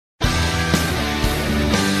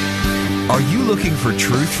Are you looking for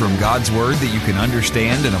truth from God's Word that you can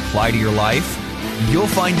understand and apply to your life? You'll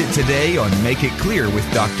find it today on Make It Clear with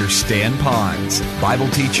Dr. Stan Ponz, Bible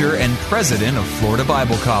teacher and president of Florida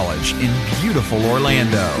Bible College in beautiful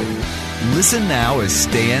Orlando. Listen now as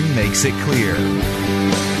Stan makes it clear.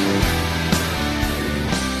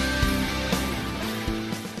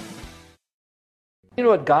 You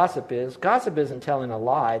know what gossip is? Gossip isn't telling a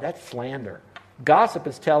lie, that's slander. Gossip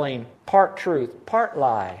is telling part truth, part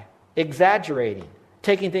lie, exaggerating,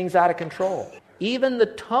 taking things out of control. Even the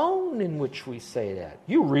tone in which we say that.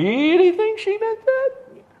 You really think she meant that?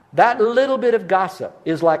 That little bit of gossip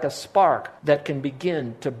is like a spark that can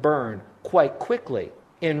begin to burn quite quickly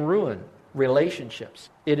and ruin relationships.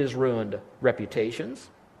 It has ruined reputations.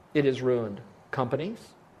 It has ruined companies.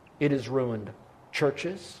 It has ruined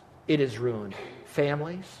churches. It has ruined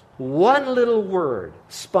families. One little word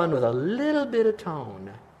spun with a little bit of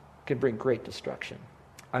tone can bring great destruction.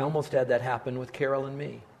 I almost had that happen with Carol and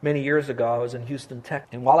me. Many years ago, I was in Houston, Texas,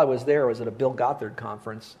 and while I was there, I was at a Bill Gothard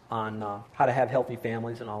conference on how to have healthy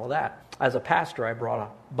families and all of that. As a pastor, I brought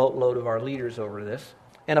a boatload of our leaders over to this,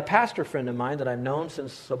 and a pastor friend of mine that I've known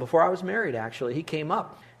since before I was married, actually, he came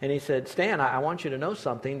up, and he said, Stan, I want you to know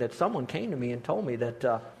something, that someone came to me and told me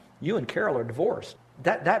that you and Carol are divorced.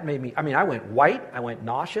 That made me, I went white, I went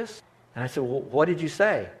nauseous, and I said, well, what did you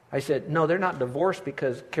say? I said, no, they're not divorced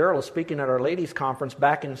because Carol is speaking at our ladies' conference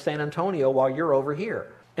back in San Antonio while you're over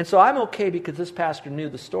here. And so I'm okay because this pastor knew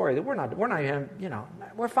the story, that we're not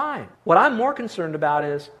we're fine. What I'm more concerned about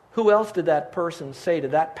is who else did that person say to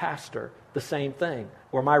that pastor the same thing,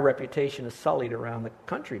 where my reputation is sullied around the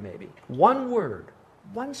country maybe. One word,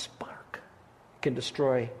 one spark can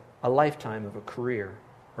destroy a lifetime of a career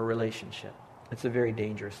or relationship. It's a very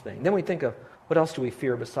dangerous thing. Then we think of, what else do we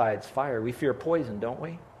fear besides fire? We fear poison, don't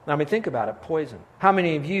we? Think about it, poison. How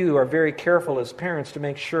many of you are very careful as parents to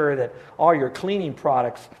make sure that all your cleaning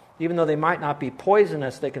products, even though they might not be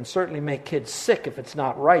poisonous, they can certainly make kids sick if it's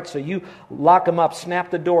not right. So you lock them up, snap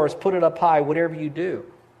the doors, put it up high, whatever you do.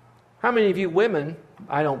 How many of you women,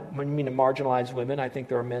 I don't mean to marginalize women, I think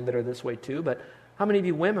there are men that are this way too, but how many of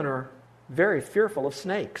you women are very fearful of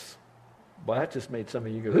snakes? Well, that just made some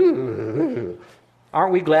of you go, ooh.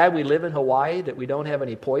 Aren't we glad we live in Hawaii, that we don't have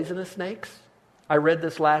any poisonous snakes? I read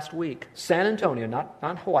this last week. San Antonio,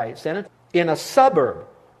 not Hawaii, in a suburb,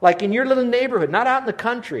 like in your little neighborhood, not out in the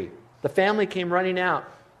country. The family came running out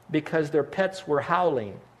because their pets were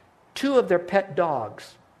howling. 2 of their pet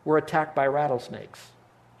dogs were attacked by rattlesnakes.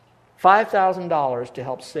 $5,000 to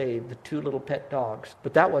help save the 2 little pet dogs.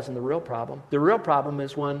 But that wasn't the real problem. The real problem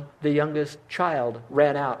is when the youngest child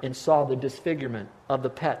ran out and saw the disfigurement of the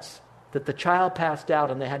pets, that the child passed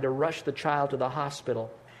out and they had to rush the child to the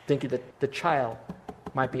hospital, thinking that the child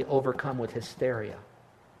might be overcome with hysteria.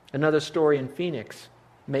 Another story in Phoenix,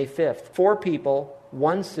 May 5th. 4 people,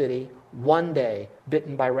 1 city, 1 day,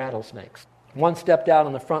 bitten by rattlesnakes. One stepped out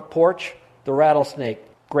on the front porch, the rattlesnake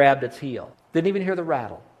grabbed its heel. Didn't even hear the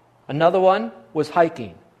rattle. Another one was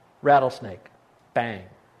hiking, rattlesnake, bang.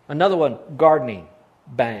 Another one, gardening,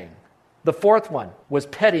 bang. The 4th one was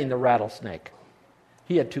petting the rattlesnake.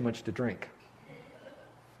 He had too much to drink.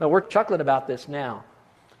 Now, we're chuckling about this now,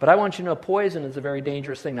 but I want you to know poison is a very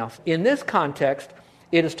dangerous thing. Now, in this context,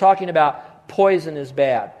 it is talking about poison is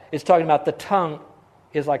bad. It's talking about the tongue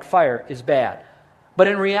is like fire, is bad. But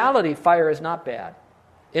in reality, fire is not bad.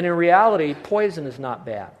 And in reality, poison is not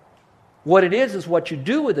bad. What it is what you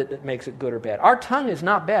do with it that makes it good or bad. Our tongue is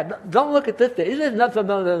not bad. Don't look at this thing. It is not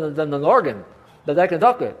an organ that I can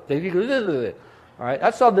talk with. All right,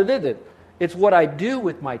 that's all that did it. It's what I do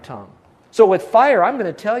with my tongue. So with fire, I'm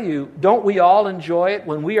going to tell you, don't we all enjoy it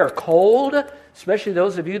when we are cold? Especially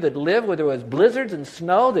those of you that live where there was blizzards and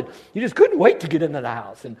snow, that you just couldn't wait to get into the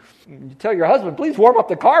house. And you tell your husband, please warm up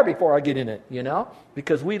the car before I get in it,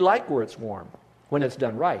 because we like where it's warm when it's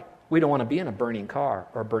done right. We don't want to be in a burning car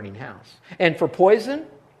or a burning house. And for poison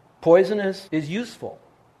is useful.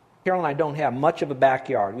 Carol and I don't have much of a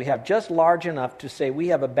backyard. We have just large enough to say we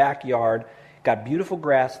have a backyard, got beautiful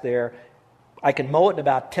grass there. I can mow it in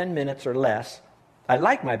about 10 minutes or less. I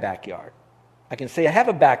like my backyard. I can say I have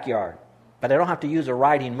a backyard, but I don't have to use a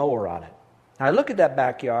riding mower on it. And I look at that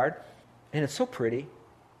backyard, and it's so pretty.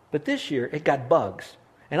 But this year, it got bugs.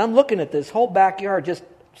 And I'm looking at this whole backyard, just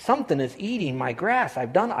something is eating my grass.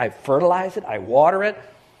 I fertilize it, I water it,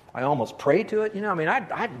 I almost pray to it.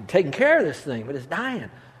 I've taken care of this thing, but it's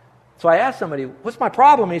dying. So I asked somebody, what's my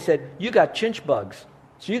problem? He said, you got chinch bugs.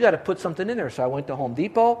 So you got to put something in there. So I went to Home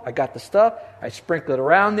Depot. I got the stuff. I sprinkled it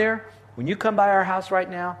around there. When you come by our house right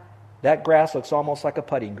now, that grass looks almost like a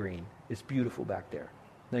putting green. It's beautiful back there.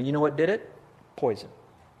 Now, you know what did it? Poison.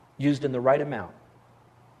 Used in the right amount.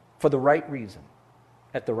 for the right reason,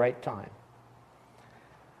 at the right time.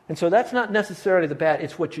 And so that's not necessarily the bad,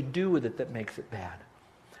 it's what you do with it that makes it bad.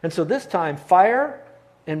 And so this time, fire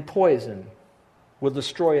and poison will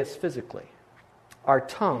destroy us physically. Our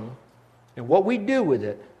tongue and what we do with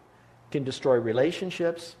it can destroy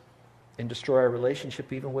relationships and destroy our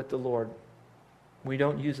relationship even with the Lord. We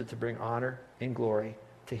don't use it to bring honor and glory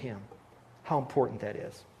to Him. How important that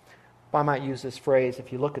is. I might use this phrase.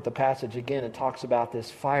 If you look at the passage again, it talks about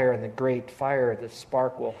this fire and the great fire, the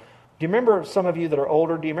spark will. Do you remember, some of you that are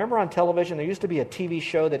older, do you remember on television there used to be a TV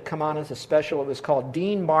show that come on as a special? It was called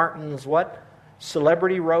Dean Martin's what?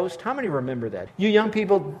 Celebrity Roast. How many remember that? You young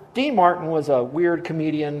people, Dean Martin was a weird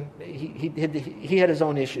comedian. He had his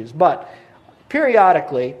own issues. But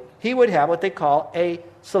periodically, he would have what they call a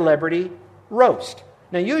celebrity roast.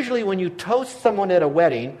 Now, usually when you toast someone at a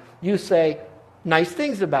wedding, you say nice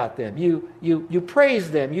things about them. You praise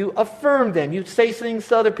them. You affirm them. You say things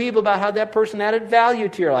to other people about how that person added value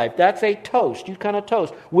to your life. That's a toast. You kind of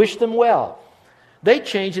toast. Wish them well. They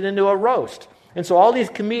changed it into a roast. And so all these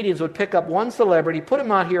comedians would pick up one celebrity, put him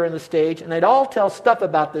out here on the stage, and they'd all tell stuff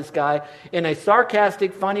about this guy in a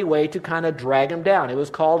sarcastic, funny way to kind of drag him down. It was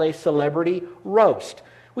called a celebrity roast.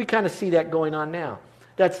 We kind of see that going on now.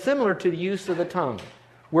 That's similar to the use of the tongue,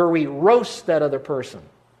 where we roast that other person.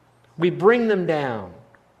 We bring them down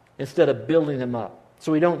instead of building them up.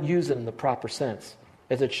 So we don't use it in the proper sense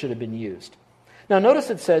as it should have been used. Now notice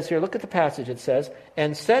it says here, look at the passage, it says,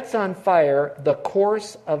 and sets on fire the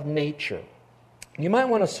course of nature. You might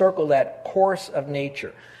want to circle that course of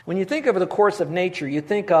nature. When you think of the course of nature, you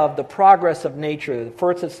think of the progress of nature.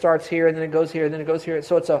 First it starts here, and then it goes here, and then it goes here.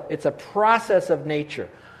 So it's a process of nature.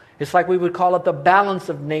 It's like we would call it the balance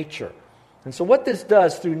of nature. And so what this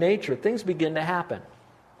does through nature, things begin to happen.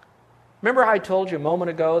 Remember how I told you a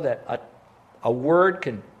moment ago that a word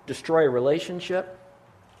can destroy a relationship?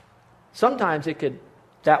 Sometimes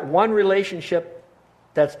that one relationship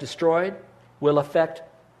that's destroyed will affect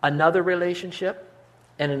another relationship,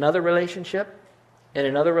 and another relationship, and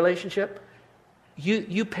another relationship.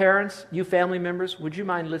 You parents, you family members, would you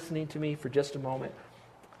mind listening to me for just a moment?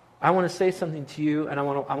 I want to say something to you, and I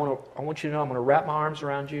want you to know I'm going to wrap my arms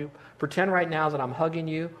around you. Pretend right now that I'm hugging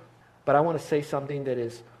you, but I want to say something that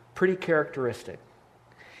is pretty characteristic.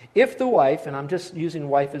 If the wife, and I'm just using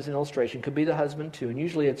wife as an illustration, could be the husband too, and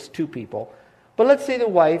usually it's two people, but let's say the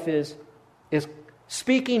wife is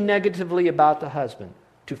speaking negatively about the husband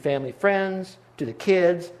to family friends, to the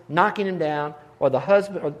kids, knocking him down, or the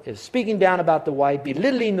husband is speaking down about the wife,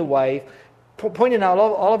 belittling the wife, pointing out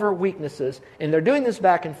all of her weaknesses, and they're doing this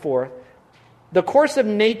back and forth. The course of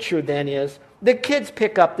nature then is the kids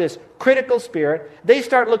pick up this critical spirit. They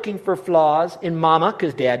start looking for flaws in mama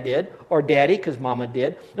because dad did, or daddy because mama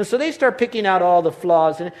did. And so they start picking out all the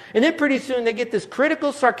flaws. And then pretty soon they get this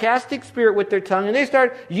critical, sarcastic spirit with their tongue, and they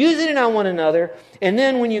start using it on one another. And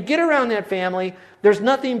then when you get around that family, there's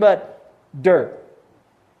nothing but dirt.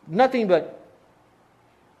 Nothing but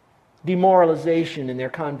demoralization in their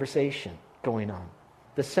conversation going on.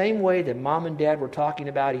 The same way that mom and dad were talking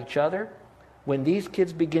about each other, when these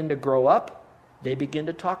kids begin to grow up, they begin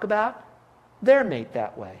to talk about their mate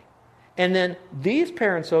that way. And then these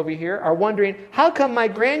parents over here are wondering, how come my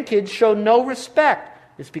grandkids show no respect?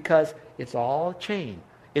 It's because it's all a chain.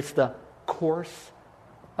 It's the course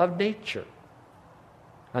of nature.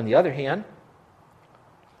 On the other hand,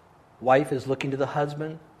 wife is looking to the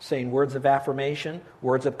husband, saying words of affirmation,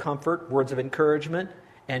 words of comfort, words of encouragement,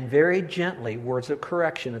 and very gently words of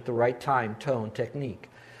correction at the right time, tone, technique.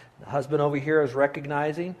 The husband over here is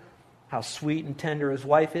recognizing how sweet and tender his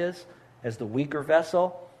wife is as the weaker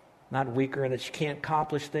vessel, not weaker in that she can't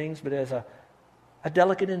accomplish things, but as a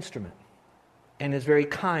delicate instrument, and is very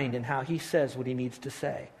kind in how he says what he needs to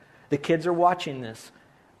say. The kids are watching this,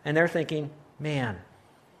 and they're thinking, man,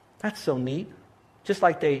 that's so neat. Just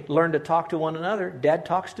like they learn to talk to one another, Dad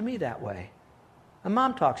talks to me that way. And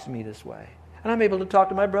Mom talks to me this way. And I'm able to talk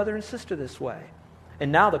to my brother and sister this way.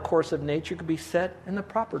 And now the course of nature can be set in the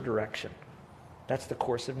proper direction. That's the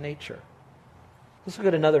course of nature. Let's look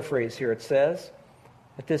at another phrase here. It says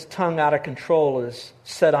that this tongue out of control is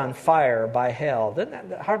set on fire by hell.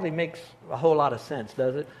 That hardly makes a whole lot of sense,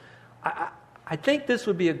 does it? I think this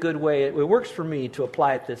would be a good way, it works for me to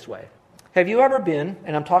apply it this way. Have you ever been,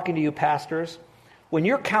 and I'm talking to you pastors, when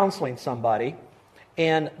you're counseling somebody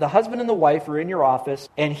and the husband and the wife are in your office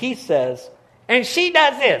and he says, and she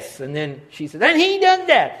does this, and then she says, and he does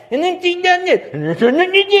that, and then she does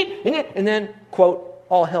this, and then, quote,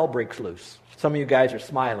 all hell breaks loose. Some of you guys are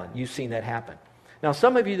smiling. You've seen that happen. Now,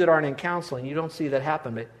 some of you that aren't in counseling, you don't see that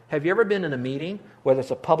happen, but have you ever been in a meeting, whether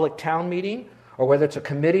it's a public town meeting or whether it's a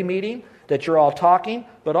committee meeting that you're all talking,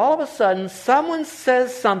 but all of a sudden someone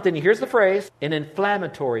says something, here's the phrase, an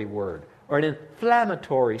inflammatory word or an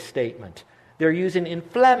inflammatory statement. They're using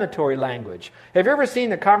inflammatory language. Have you ever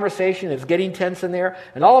seen a conversation that's getting tense in there,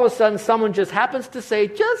 and all of a sudden someone just happens to say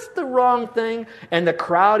just the wrong thing, and the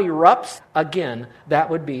crowd erupts? Again,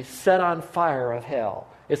 that would be set on fire of hell.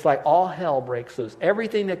 It's like all hell breaks loose.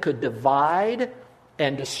 Everything that could divide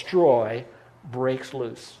and destroy breaks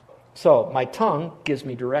loose. So my tongue gives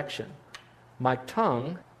me direction. My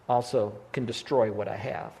tongue also can destroy what I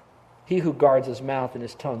have. He who guards his mouth and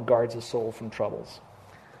his tongue guards his soul from troubles.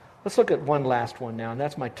 Let's look at one last one now, and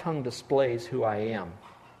that's my tongue displays who I am.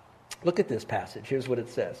 Look at this passage. Here's what it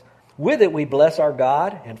says. With it we bless our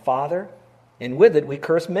God and Father, and with it we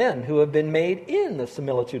curse men who have been made in the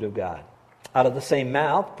similitude of God. Out of the same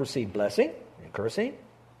mouth proceed blessing and cursing.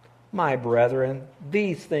 My brethren,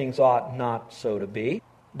 these things ought not so to be.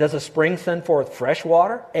 Does a spring send forth fresh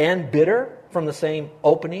water and bitter from the same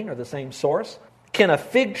opening or the same source? Can a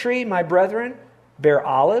fig tree, my brethren, bear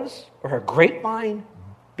olives, or a grapevine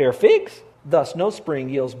bear figs? Thus no spring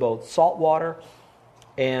yields both salt water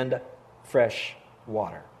and fresh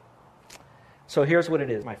water. So here's what it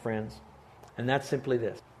is, my friends, and that's simply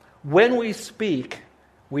this. When we speak,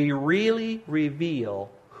 we really reveal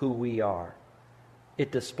who we are.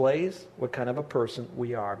 It displays what kind of a person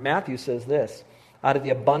we are. Matthew says this, out of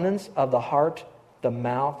the abundance of the heart, the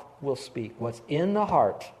mouth will speak. What's in the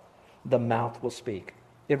heart, the mouth will speak.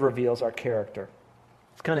 It reveals our character.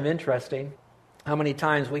 It's kind of interesting how many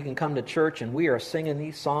times we can come to church and we are singing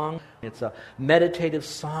these songs. It's a meditative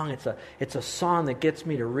song. It's a song that gets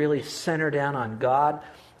me to really center down on God.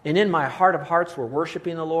 And in my heart of hearts, we're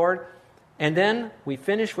worshiping the Lord. And then we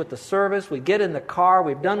finish with the service. We get in the car.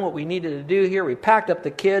 We've done what we needed to do here. We packed up the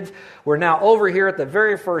kids. We're now over here at the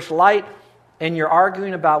very first light. And you're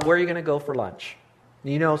arguing about where you're going to go for lunch.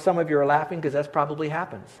 You know, some of you are laughing because that's probably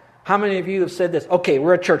happens. How many of you have said this? Okay,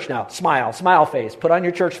 we're at church now. Smile face. Put on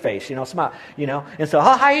your church face. Smile. And so,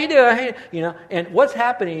 how you doing? And what's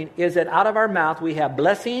happening is that out of our mouth we have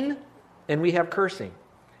blessing and we have cursing.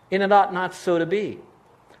 And it ought not so to be.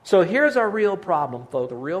 So here's our real problem, folks.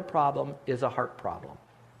 The real problem is a heart problem.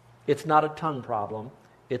 It's not a tongue problem.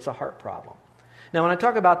 It's a heart problem. Now, when I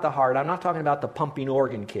talk about the heart, I'm not talking about the pumping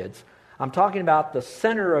organ, kids. I'm talking about the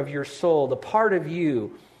center of your soul, the part of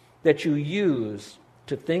you that you use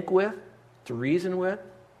to think with, to reason with.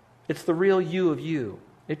 It's the real you of you.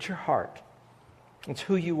 It's your heart. It's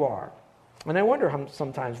who you are. And I wonder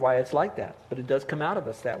sometimes why it's like that. But it does come out of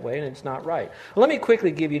us that way, and it's not right. Well, let me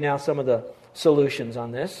quickly give you now some of the solutions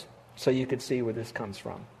on this so you could see where this comes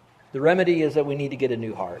from. The remedy is that we need to get a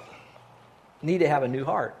new heart. We need to have a new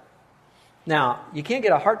heart. Now, you can't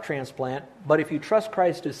get a heart transplant, but if you trust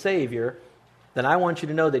Christ as Savior, then I want you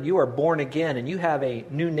to know that you are born again and you have a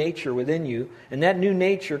new nature within you, and that new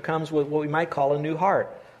nature comes with what we might call a new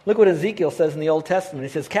heart. Look what Ezekiel says in the Old Testament. He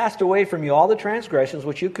says, cast away from you all the transgressions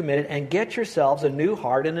which you committed and get yourselves a new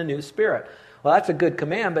heart and a new spirit. Well, that's a good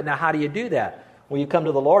command, but now how do you do that? Well, you come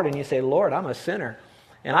to the Lord and you say, Lord, I'm a sinner.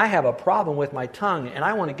 And I have a problem with my tongue, and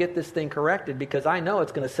I want to get this thing corrected because I know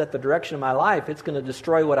it's going to set the direction of my life. It's going to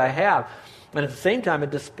destroy what I have. And at the same time,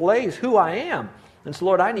 it displays who I am. And so,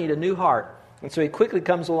 Lord, I need a new heart. And so he quickly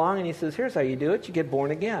comes along and he says, here's how you do it. You get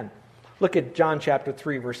born again. Look at John chapter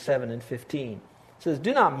 3, verse 7 and 15. It says,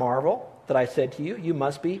 do not marvel that I said to you, you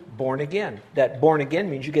must be born again. That born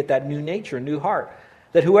again means you get that new nature, a new heart.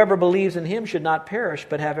 That whoever believes in him should not perish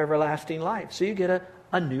but have everlasting life. So you get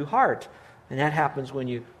a new heart. And that happens when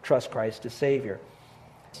you trust Christ as Savior.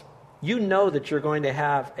 You know that you're going to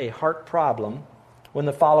have a heart problem when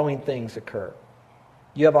the following things occur.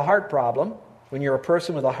 You have a heart problem when you're a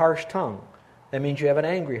person with a harsh tongue. That means you have an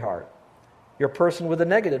angry heart. You're a person with a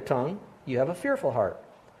negative tongue. You have a fearful heart.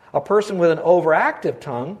 A person with an overactive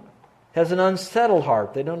tongue has an unsettled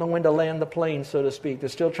heart. They don't know when to land the plane, so to speak. They're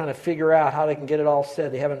still trying to figure out how they can get it all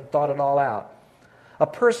said. They haven't thought it all out. A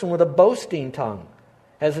person with a boasting tongue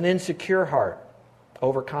has an insecure heart,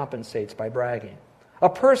 overcompensates by bragging. A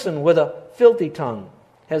person with a filthy tongue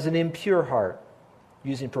has an impure heart,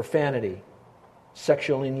 using profanity,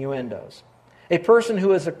 sexual innuendos. A person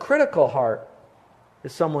who has a critical heart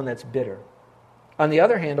is someone that's bitter. On the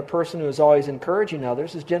other hand, a person who is always encouraging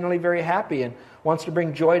others is generally very happy and wants to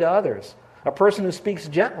bring joy to others. A person who speaks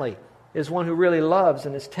gently is one who really loves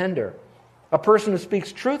and is tender. A person who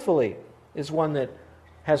speaks truthfully is one that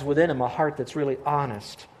has within him a heart that's really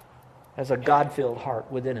honest, has a God-filled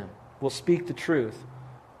heart within him, will speak the truth,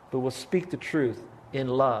 but will speak the truth in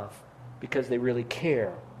love because they really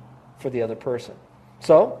care for the other person.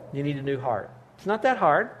 So, you need a new heart. It's not that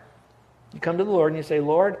hard. You come to the Lord and you say,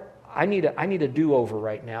 Lord, I need a do-over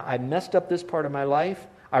right now. I messed up this part of my life.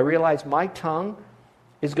 I realize my tongue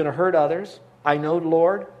is going to hurt others. I know,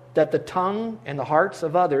 Lord, that the tongue and the hearts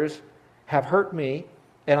of others have hurt me,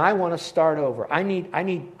 and I want to start over. I need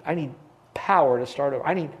power to start over.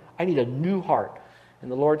 I need a new heart. And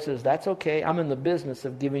the Lord says, that's okay. I'm in the business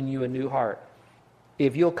of giving you a new heart.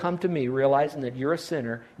 If you'll come to me realizing that you're a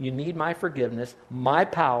sinner, you need my forgiveness, my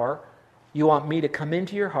power, you want me to come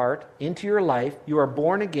into your heart, into your life, you are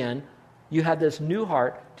born again, you have this new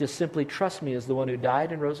heart, just simply trust me as the one who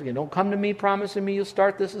died and rose again. Don't come to me promising me you'll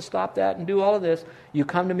start this and stop that and do all of this. You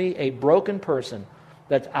come to me a broken person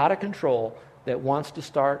that's out of control, that wants to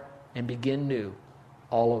start and begin new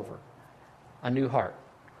all over. A new heart.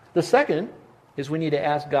 The second is we need to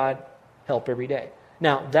ask God help every day.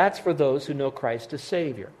 Now, that's for those who know Christ as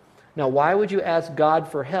Savior. Now, why would you ask God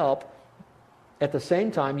for help at the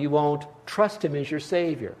same time you won't trust Him as your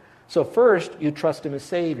Savior? So first, you trust Him as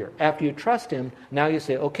Savior. After you trust Him, now you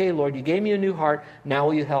say, okay, Lord, you gave me a new heart. Now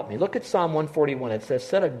will you help me? Look at Psalm 141. It says,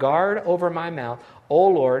 set a guard over my mouth. O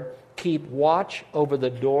Lord, keep watch over the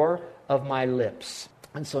door of my lips.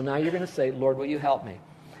 And so now you're going to say, Lord, will you help me?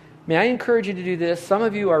 May I encourage you to do this? Some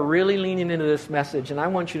of you are really leaning into this message, and I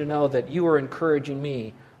want you to know that you are encouraging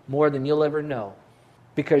me more than you'll ever know.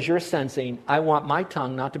 Because you're sensing, I want my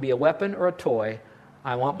tongue not to be a weapon or a toy.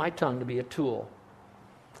 I want my tongue to be a tool.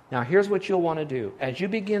 Now here's what you'll want to do. As you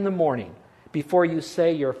begin the morning, before you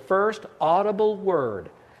say your first audible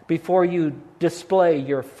word, before you display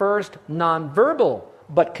your first nonverbal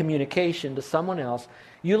but communication to someone else,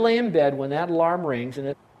 you lay in bed when that alarm rings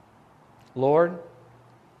and Lord,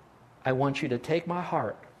 I want you to take my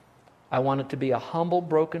heart. I want it to be a humble,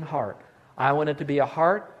 broken heart. I want it to be a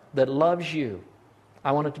heart that loves you.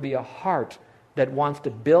 I want it to be a heart that wants to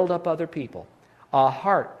build up other people. A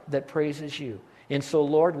heart that praises you. And so,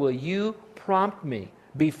 Lord, will you prompt me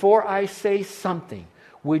before I say something?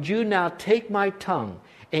 Would you now take my tongue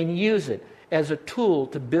and use it as a tool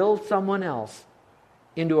to build someone else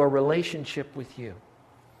into a relationship with you?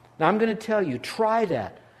 Now, I'm going to tell you, try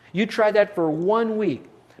that. You try that for 1 week.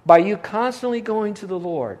 By you constantly going to the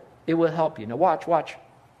Lord, it will help you. Now watch.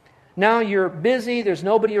 Now you're busy, there's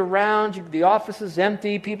nobody around, the office is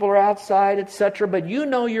empty, people are outside, etc. But you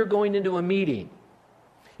know you're going into a meeting.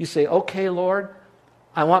 You say, okay, Lord,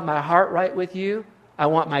 I want my heart right with you. I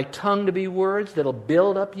want my tongue to be words that'll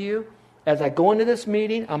build up you. As I go into this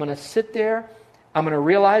meeting, I'm going to sit there. I'm going to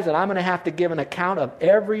realize that I'm going to have to give an account of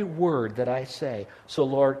every word that I say. So,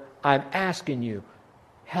 Lord, I'm asking you,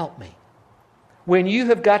 help me. When you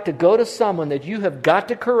have got to go to someone that you have got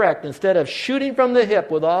to correct, instead of shooting from the hip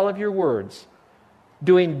with all of your words,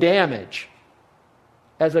 doing damage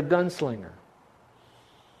as a gunslinger,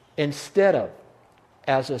 instead of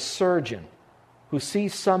as a surgeon who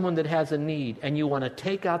sees someone that has a need and you want to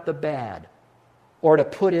take out the bad or to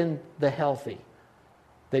put in the healthy,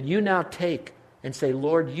 that you now take and say,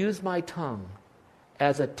 Lord, use my tongue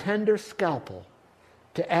as a tender scalpel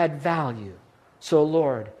to add value. So,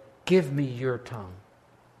 Lord, give me your tongue.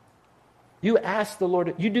 You ask the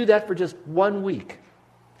Lord, you do that for just 1 week.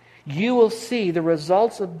 You will see the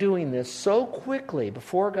results of doing this so quickly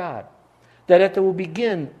before God that it will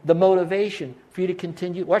begin the motivation for you to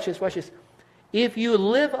continue. Watch this. If you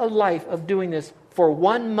live a life of doing this for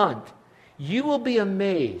 1 month, you will be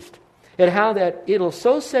amazed at how that it'll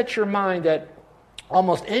so set your mind that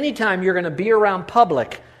almost any time you're going to be around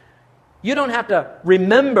public, you don't have to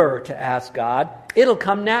remember to ask God. It'll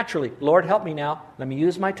come naturally. Lord, help me now. Let me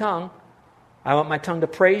use my tongue. I want my tongue to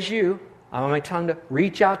praise you. I want my tongue to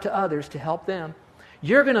reach out to others to help them.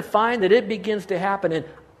 You're going to find that it begins to happen. And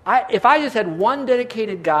if I just had one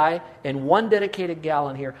dedicated guy and one dedicated gal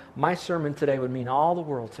in here, my sermon today would mean all the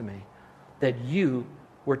world to me, that you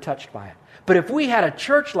were touched by it. But if we had a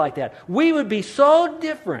church like that, we would be so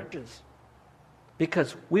different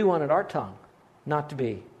because we wanted our tongue not to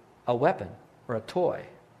be a weapon or a toy,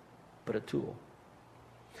 but a tool.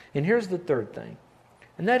 And here's the third thing,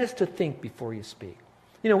 and that is to think before you speak.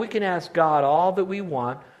 You know, we can ask God all that we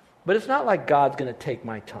want, but it's not like God's going to take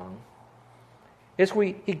my tongue.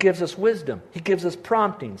 He gives us wisdom. He gives us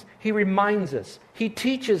promptings. He reminds us. He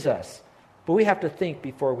teaches us. But we have to think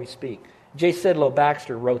before we speak. J. Sidlow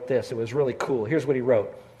Baxter wrote this. It was really cool. Here's what he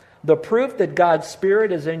wrote. The proof that God's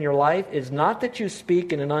Spirit is in your life is not that you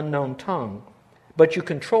speak in an unknown tongue, but you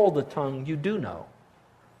control the tongue you do know.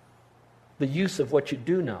 The use of what you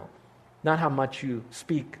do know, not how much you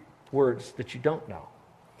speak words that you don't know.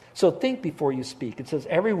 So think before you speak. It says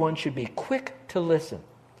everyone should be quick to listen,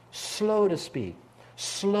 slow to speak,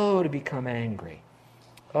 slow to become angry.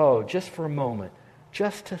 Oh, just for a moment,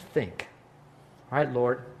 just to think. All right,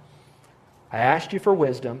 Lord, I asked you for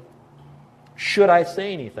wisdom. Should I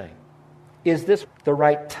say anything? Is this the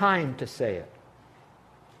right time to say it?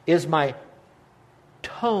 Is my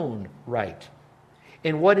tone right?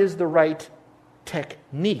 And what is the right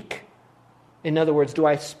technique? In other words, do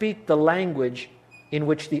I speak the language in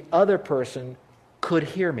which the other person could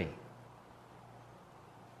hear me?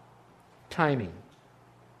 Timing,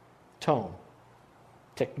 tone,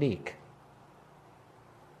 technique.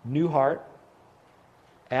 New heart,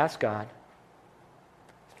 ask God,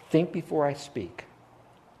 think before I speak.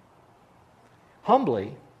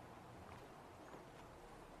 Humbly,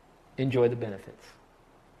 enjoy the benefits.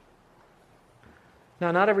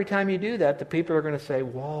 Now, not every time you do that, the people are going to say,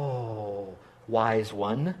 whoa, wise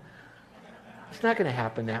one. It's not going to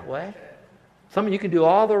happen that way. Some of you can do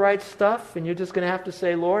all the right stuff, and you're just going to have to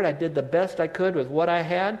say, Lord, I did the best I could with what I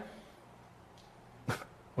had,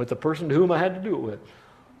 with the person to whom I had to do it with.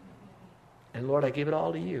 And Lord, I give it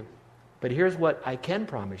all to you. But here's what I can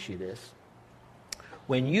promise you this.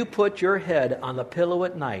 When you put your head on the pillow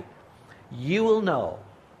at night, you will know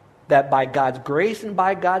that by God's grace and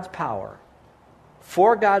by God's power,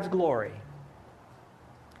 for God's glory,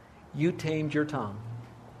 you tamed your tongue.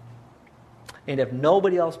 And if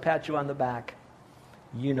nobody else pats you on the back,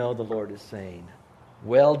 you know the Lord is saying,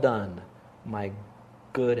 well done, my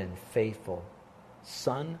good and faithful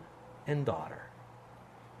son and daughter.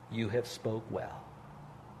 You have spoke well.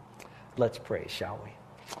 Let's pray, shall we?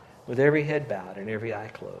 With every head bowed and every eye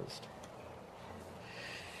closed.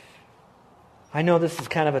 I know this is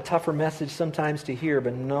kind of a tougher message sometimes to hear,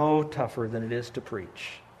 but no tougher than it is to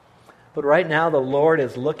preach. But right now the Lord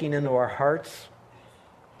is looking into our hearts.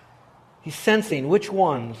 He's sensing which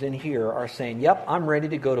ones in here are saying, yep, I'm ready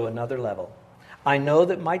to go to another level. I know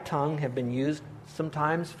that my tongue have been used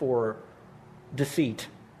sometimes for deceit.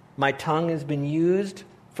 My tongue has been used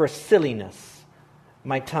for silliness.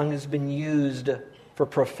 My tongue has been used for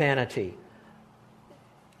profanity.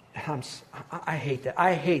 I hate that.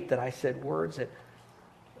 I hate that I said words that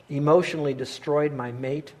emotionally destroyed my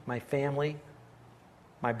mate, my family,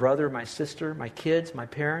 my brother, my sister, my kids, my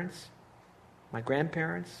parents, my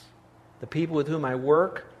grandparents, the people with whom I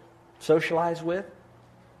work, socialize with,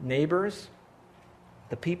 neighbors,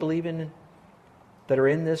 the people even that are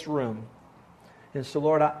in this room. And so,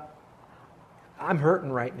 Lord, I'm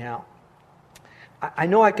hurting right now. I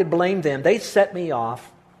know I could blame them. They set me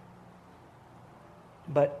off.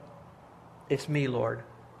 But it's me, Lord.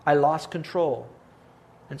 I lost control.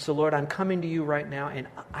 And so, Lord, I'm coming to you right now, and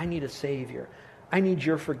I need a Savior. I need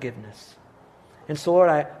your forgiveness. And so, Lord,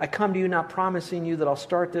 I come to you not promising you that I'll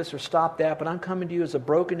start this or stop that, but I'm coming to you as a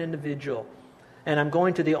broken individual. And I'm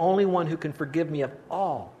going to the only one who can forgive me of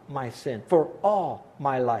all my sin, for all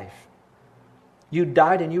my life. You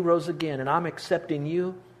died and you rose again, and I'm accepting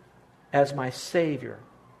you as my Savior.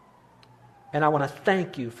 And I want to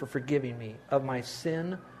thank you for forgiving me of my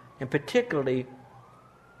sin, and particularly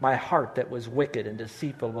my heart that was wicked and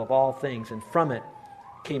deceitful above all things. And from it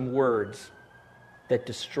came words that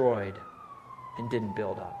destroyed and didn't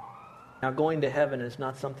build up. Now, going to heaven is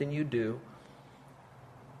not something you do.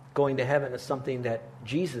 Going to heaven is something that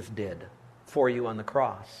Jesus did for you on the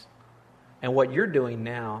cross. And what you're doing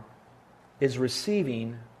now is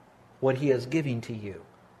receiving what He is giving to you.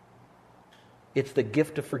 It's the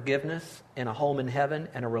gift of forgiveness and a home in heaven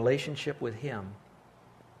and a relationship with Him.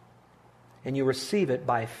 And you receive it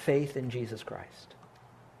by faith in Jesus Christ.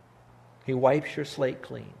 He wipes your slate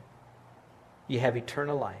clean. You have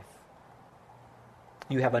eternal life.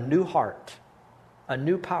 You have a new heart, a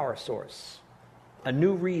new power source, a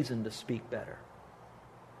new reason to speak better.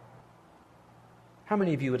 How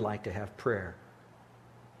many of you would like to have prayer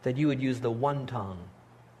that you would use the one tongue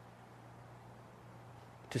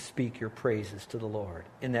to speak your praises to the Lord,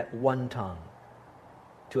 in that one tongue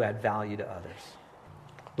to add value to others?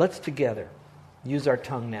 Let's together use our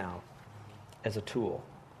tongue now as a tool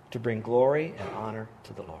to bring glory and honor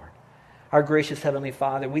to the Lord. Our gracious Heavenly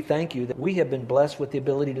Father, we thank you that we have been blessed with the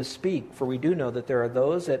ability to speak, for we do know that there are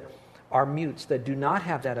those that are mutes, that do not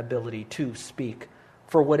have that ability to speak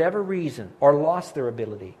for whatever reason, or lost their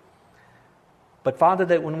ability. But Father,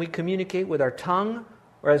 that when we communicate with our tongue,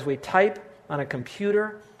 or as we type on a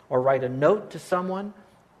computer, or write a note to someone,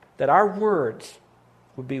 that our words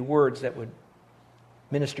would be words that would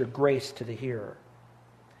minister grace to the hearer.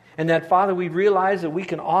 And that, Father, we realize that we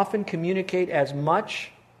can often communicate as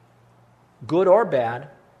much, good or bad,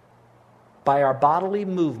 by our bodily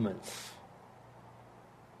movements.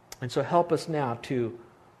 And so help us now to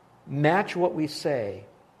match what we say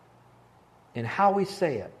and how we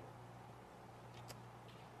say it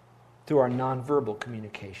through our nonverbal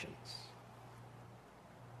communications.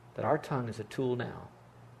 That our tongue is a tool now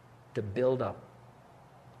to build up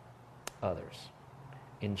others.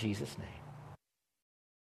 In Jesus' name.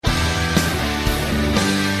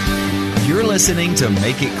 You're listening to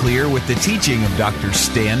Make It Clear with the teaching of Dr.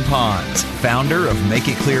 Stan Ponz, founder of Make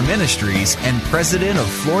It Clear Ministries and president of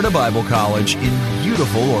Florida Bible College in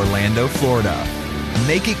beautiful Orlando, Florida.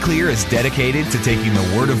 Make It Clear is dedicated to taking the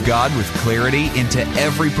Word of God with clarity into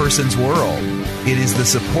every person's world. It is the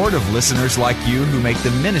support of listeners like you who make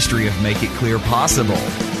the ministry of Make It Clear possible.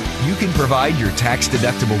 You can provide your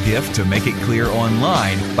tax-deductible gift to Make It Clear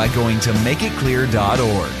online by going to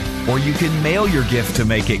makeitclear.org. Or you can mail your gift to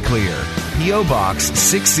Make It Clear, P.O. Box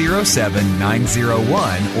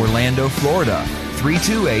 607901, Orlando, Florida,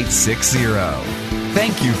 32860.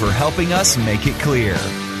 Thank you for helping us make it clear.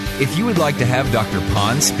 If you would like to have Dr.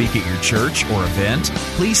 Ponz speak at your church or event,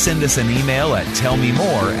 please send us an email at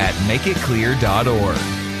tellmemore@makeitclear.org.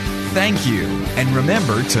 Thank you, and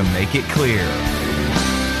remember to make it clear.